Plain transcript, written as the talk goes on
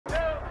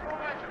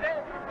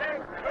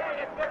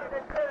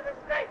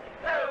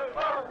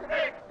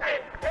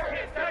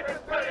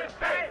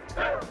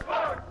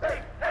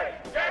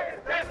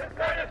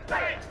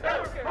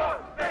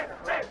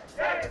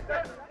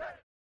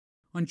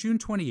June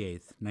 28,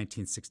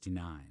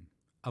 1969,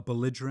 a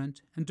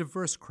belligerent and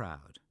diverse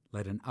crowd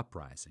led an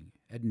uprising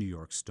at New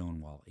York's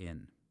Stonewall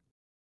Inn.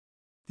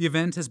 The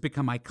event has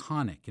become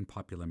iconic in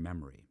popular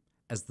memory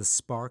as the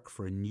spark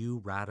for a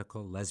new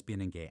radical lesbian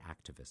and gay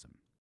activism.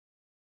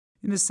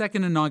 In his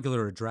second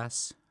inaugural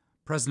address,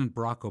 President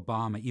Barack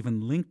Obama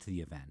even linked the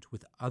event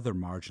with other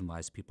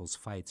marginalized people's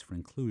fights for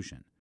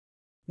inclusion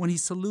when he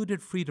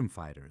saluted freedom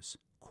fighters,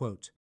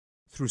 quote,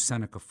 through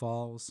Seneca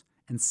Falls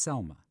and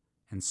Selma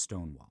and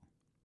Stonewall.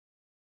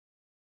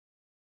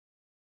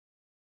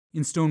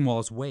 In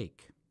Stonewall's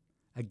wake,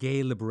 a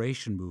gay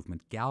liberation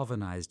movement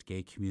galvanized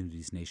gay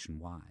communities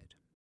nationwide.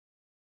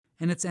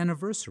 And its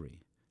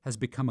anniversary has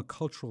become a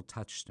cultural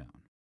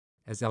touchstone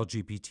as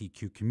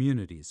LGBTQ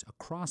communities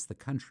across the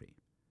country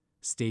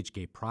stage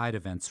gay pride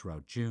events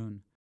throughout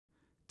June,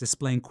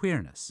 displaying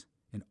queerness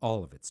in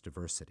all of its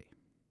diversity.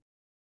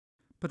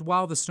 But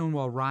while the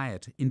Stonewall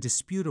riot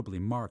indisputably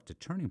marked a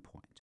turning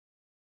point,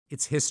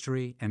 its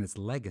history and its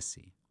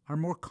legacy are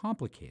more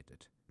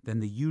complicated than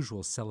the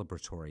usual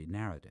celebratory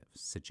narrative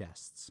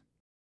suggests.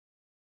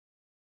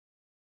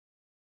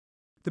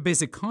 The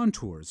basic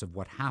contours of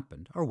what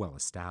happened are well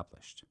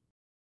established.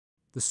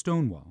 The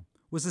Stonewall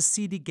was a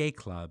seedy gay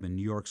club in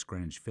New York's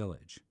Greenwich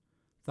Village,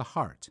 the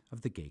heart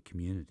of the gay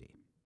community.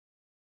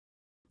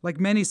 Like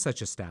many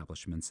such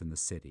establishments in the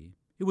city,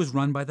 it was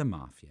run by the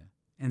mafia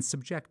and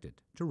subjected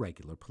to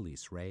regular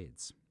police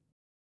raids.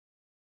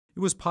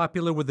 It was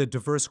popular with a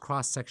diverse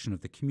cross-section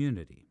of the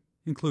community,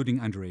 including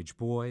underage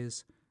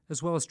boys,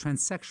 as well as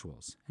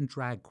transsexuals and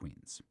drag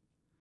queens,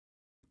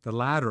 the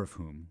latter of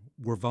whom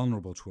were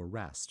vulnerable to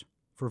arrest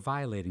for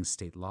violating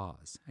state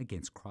laws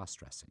against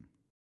cross-dressing.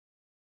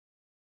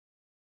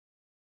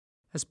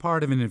 As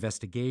part of an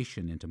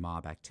investigation into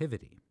mob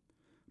activity,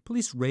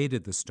 police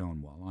raided the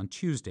Stonewall on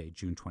Tuesday,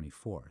 June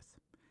 24th,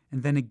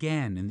 and then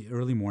again in the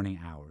early morning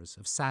hours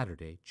of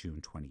Saturday,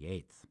 June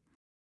 28th.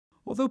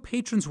 Although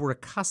patrons were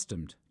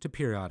accustomed to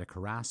periodic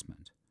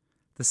harassment,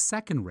 the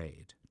second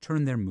raid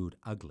turned their mood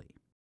ugly.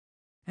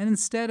 And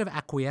instead of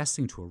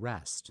acquiescing to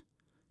arrest,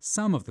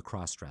 some of the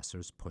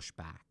cross-dressers pushed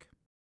back.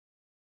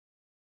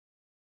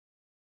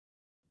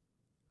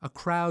 A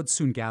crowd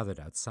soon gathered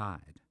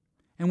outside,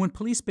 and when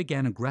police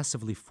began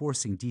aggressively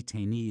forcing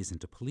detainees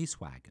into police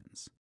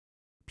wagons,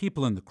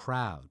 people in the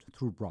crowd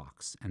threw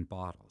rocks and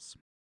bottles.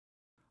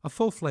 A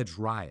full-fledged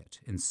riot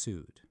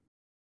ensued,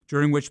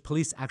 during which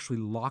police actually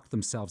locked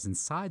themselves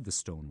inside the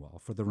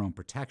Stonewall for their own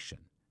protection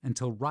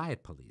until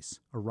riot police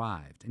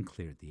arrived and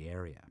cleared the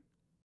area.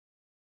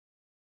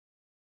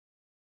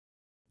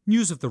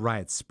 News of the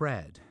riot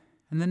spread,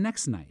 and the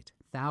next night,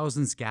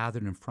 thousands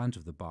gathered in front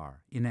of the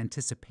bar in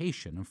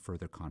anticipation of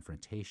further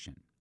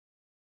confrontation.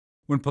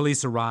 When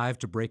police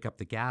arrived to break up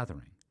the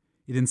gathering,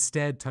 it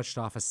instead touched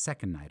off a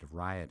second night of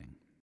rioting.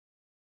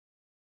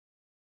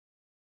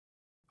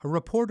 A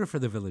reporter for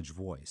the Village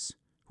Voice,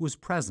 who was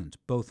present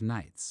both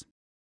nights,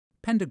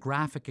 penned a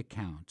graphic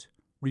account,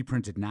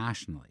 reprinted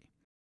nationally,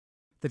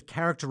 that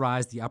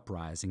characterized the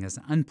uprising as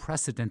an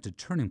unprecedented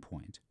turning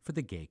point for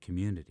the gay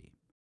community.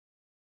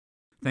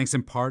 Thanks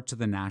in part to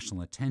the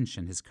national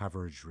attention his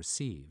coverage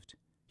received,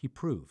 he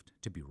proved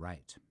to be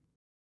right.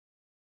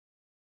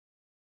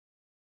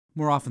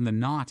 More often than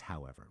not,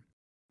 however,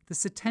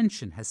 this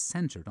attention has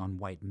centered on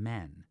white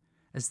men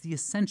as the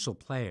essential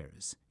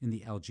players in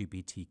the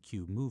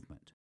LGBTQ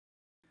movement,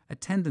 a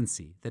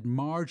tendency that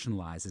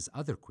marginalizes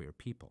other queer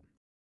people.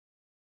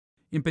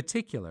 In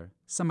particular,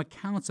 some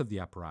accounts of the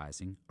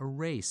uprising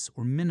erase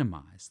or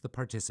minimize the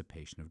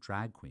participation of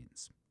drag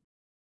queens.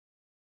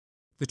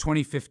 The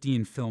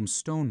 2015 film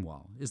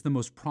Stonewall is the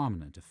most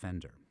prominent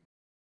offender.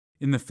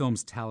 In the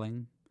film's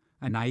telling,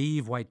 a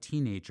naive white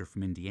teenager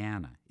from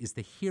Indiana is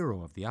the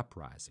hero of the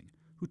uprising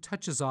who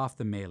touches off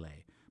the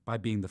melee by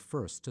being the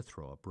first to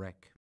throw a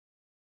brick.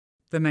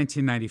 The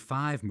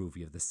 1995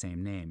 movie of the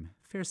same name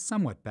fares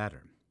somewhat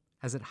better,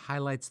 as it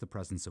highlights the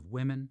presence of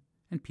women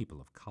and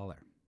people of color.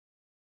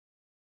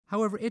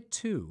 However, it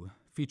too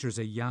features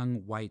a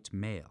young white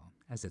male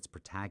as its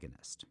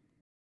protagonist.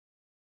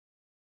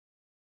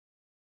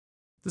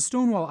 The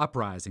Stonewall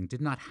uprising did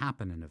not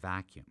happen in a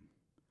vacuum.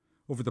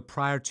 Over the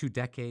prior 2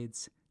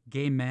 decades,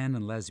 gay men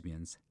and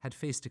lesbians had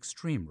faced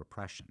extreme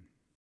repression.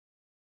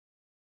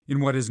 In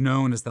what is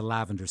known as the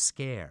Lavender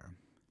Scare,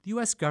 the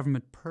U.S.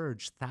 government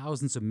purged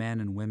thousands of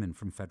men and women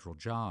from federal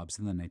jobs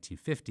in the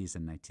 1950s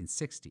and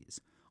 1960s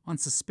on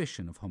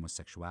suspicion of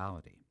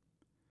homosexuality.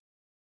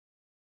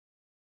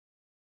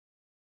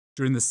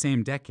 During the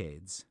same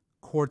decades,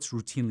 courts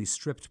routinely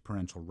stripped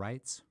parental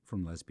rights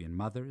from lesbian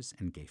mothers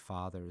and gay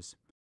fathers,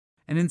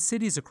 and in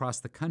cities across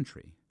the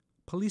country,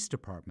 police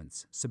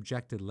departments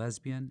subjected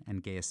lesbian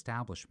and gay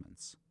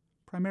establishments,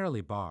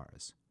 primarily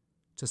bars,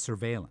 to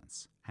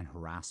surveillance and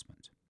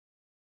harassment.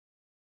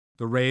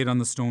 The raid on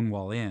the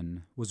Stonewall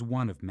Inn was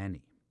one of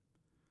many,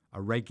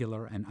 a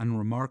regular and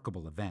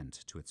unremarkable event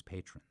to its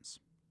patrons.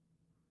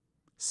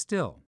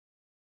 Still,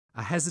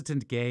 a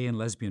hesitant gay and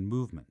lesbian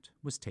movement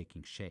was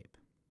taking shape.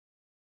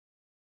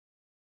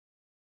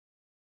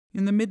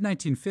 In the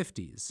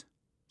mid-1950s,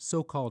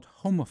 so-called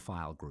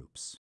homophile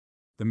groups,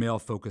 the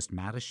male-focused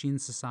Mattachine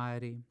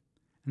Society,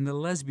 and the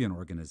lesbian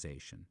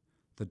organization,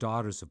 the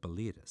Daughters of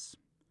Bilitis,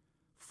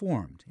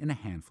 formed in a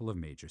handful of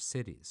major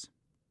cities.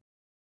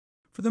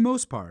 For the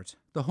most part,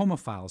 the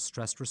homophiles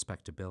stressed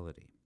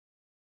respectability,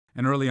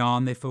 and early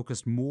on they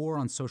focused more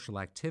on social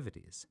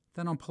activities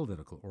than on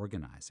political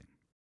organizing.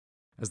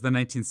 As the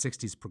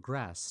 1960s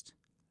progressed,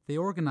 they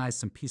organized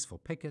some peaceful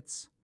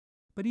pickets,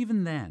 but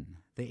even then,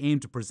 they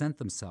aimed to present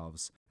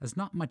themselves as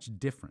not much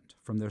different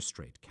from their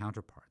straight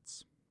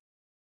counterparts.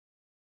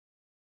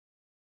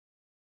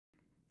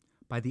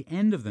 By the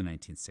end of the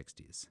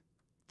 1960s,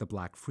 the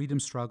Black freedom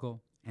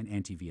struggle and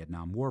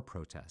anti-Vietnam War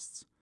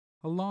protests,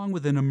 along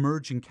with an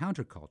emerging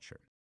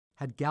counterculture,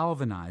 had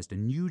galvanized a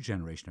new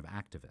generation of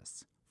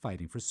activists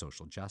fighting for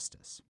social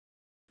justice.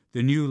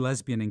 The new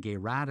lesbian and gay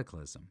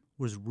radicalism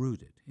was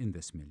rooted in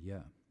this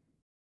milieu.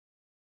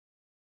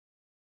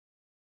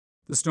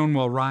 The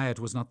Stonewall riot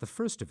was not the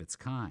first of its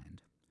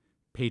kind.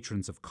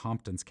 Patrons of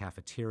Compton's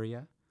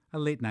Cafeteria, a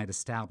late-night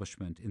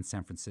establishment in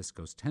San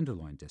Francisco's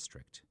Tenderloin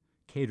district,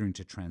 catering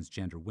to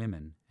transgender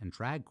women and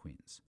drag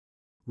queens,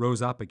 rose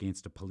up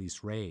against a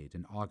police raid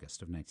in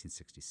August of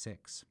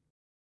 1966.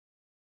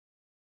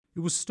 It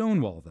was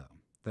Stonewall, though,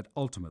 that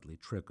ultimately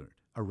triggered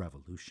a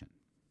revolution.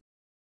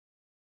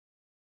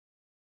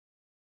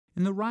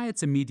 In the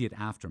riot's immediate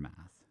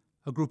aftermath,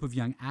 a group of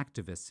young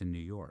activists in New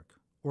York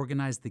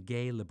organized the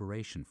Gay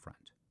Liberation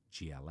Front,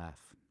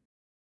 GLF.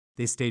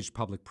 They staged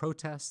public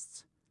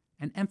protests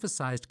and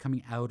emphasized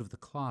coming out of the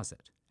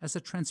closet as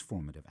a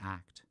transformative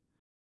act,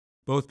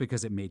 both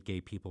because it made gay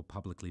people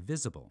publicly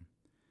visible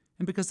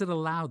and because it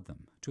allowed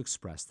them to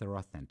express their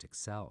authentic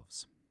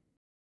selves.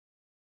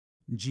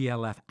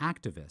 GLF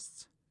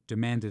activists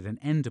demanded an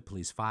end to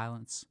police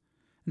violence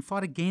and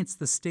fought against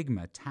the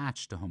stigma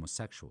attached to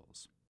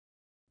homosexuals,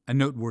 a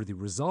noteworthy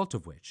result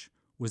of which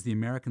was the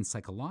American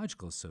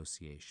Psychological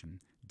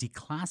Association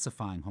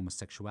declassifying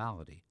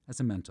homosexuality as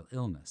a mental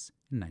illness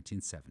in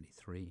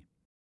 1973.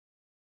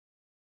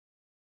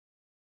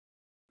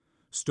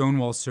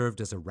 Stonewall served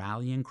as a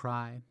rallying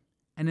cry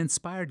and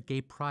inspired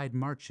gay pride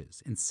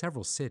marches in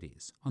several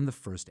cities on the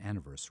first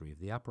anniversary of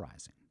the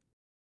uprising.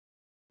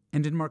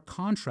 And in marked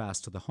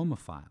contrast to the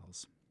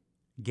homophiles,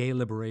 gay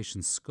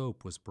liberation's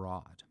scope was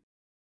broad.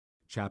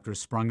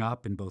 Chapters sprung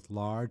up in both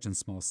large and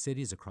small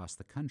cities across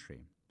the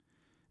country,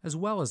 as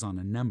well as on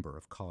a number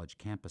of college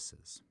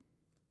campuses.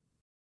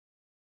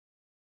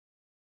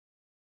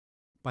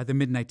 By the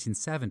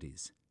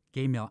mid-1970s,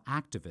 gay male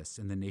activists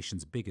in the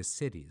nation's biggest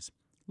cities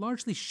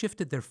largely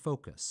shifted their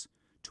focus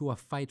to a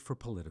fight for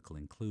political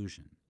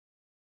inclusion,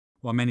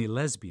 while many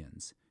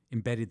lesbians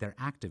embedded their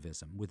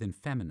activism within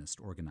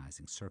feminist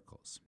organizing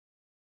circles.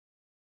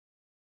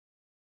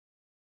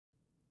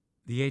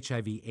 The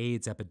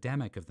HIV/AIDS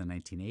epidemic of the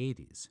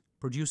 1980s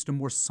produced a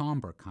more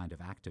somber kind of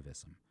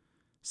activism,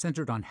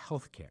 centered on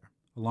healthcare,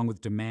 along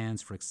with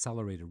demands for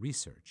accelerated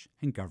research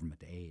and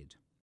government aid.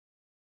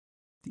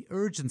 The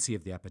urgency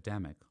of the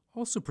epidemic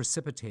also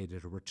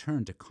precipitated a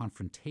return to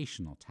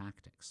confrontational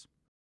tactics,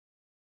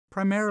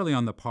 primarily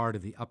on the part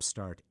of the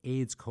upstart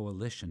AIDS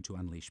Coalition to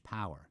Unleash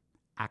Power,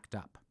 ACT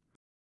UP,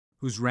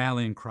 whose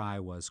rallying cry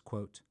was,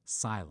 quote,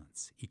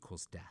 "Silence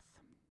equals death."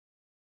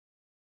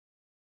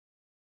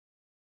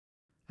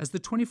 As the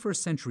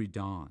 21st century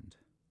dawned,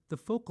 the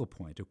focal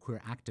point of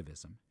queer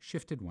activism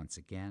shifted once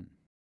again.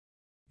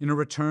 In a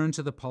return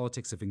to the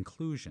politics of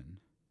inclusion,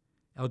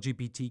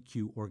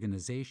 LGBTQ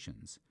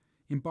organizations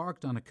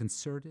embarked on a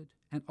concerted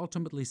and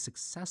ultimately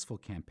successful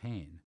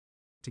campaign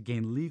to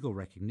gain legal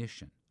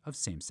recognition of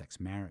same-sex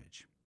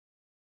marriage,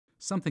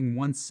 something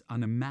once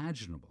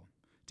unimaginable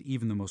to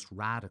even the most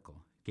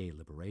radical gay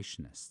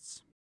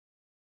liberationists.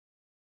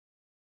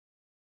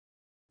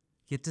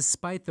 Yet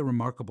despite the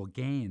remarkable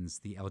gains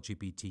the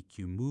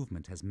LGBTQ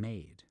movement has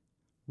made,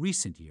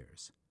 recent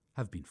years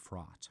have been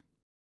fraught.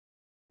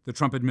 The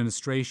Trump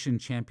administration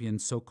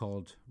championed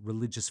so-called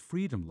religious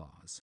freedom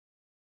laws,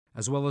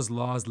 as well as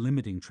laws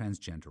limiting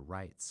transgender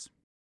rights.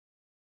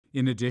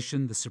 In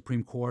addition, the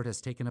Supreme Court has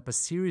taken up a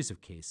series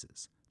of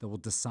cases that will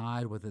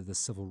decide whether the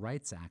Civil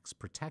Rights Act's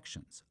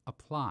protections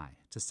apply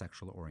to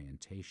sexual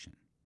orientation.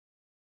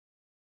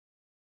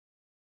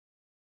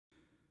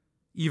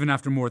 Even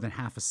after more than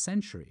half a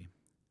century,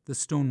 the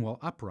Stonewall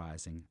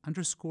uprising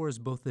underscores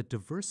both the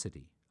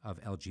diversity of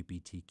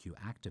LGBTQ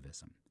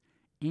activism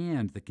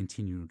and the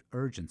continued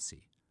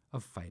urgency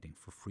of fighting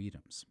for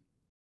freedoms.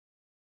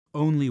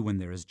 Only when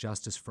there is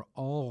justice for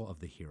all of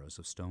the heroes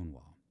of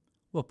Stonewall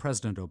will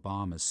President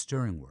Obama's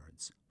stirring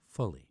words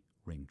fully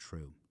ring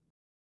true.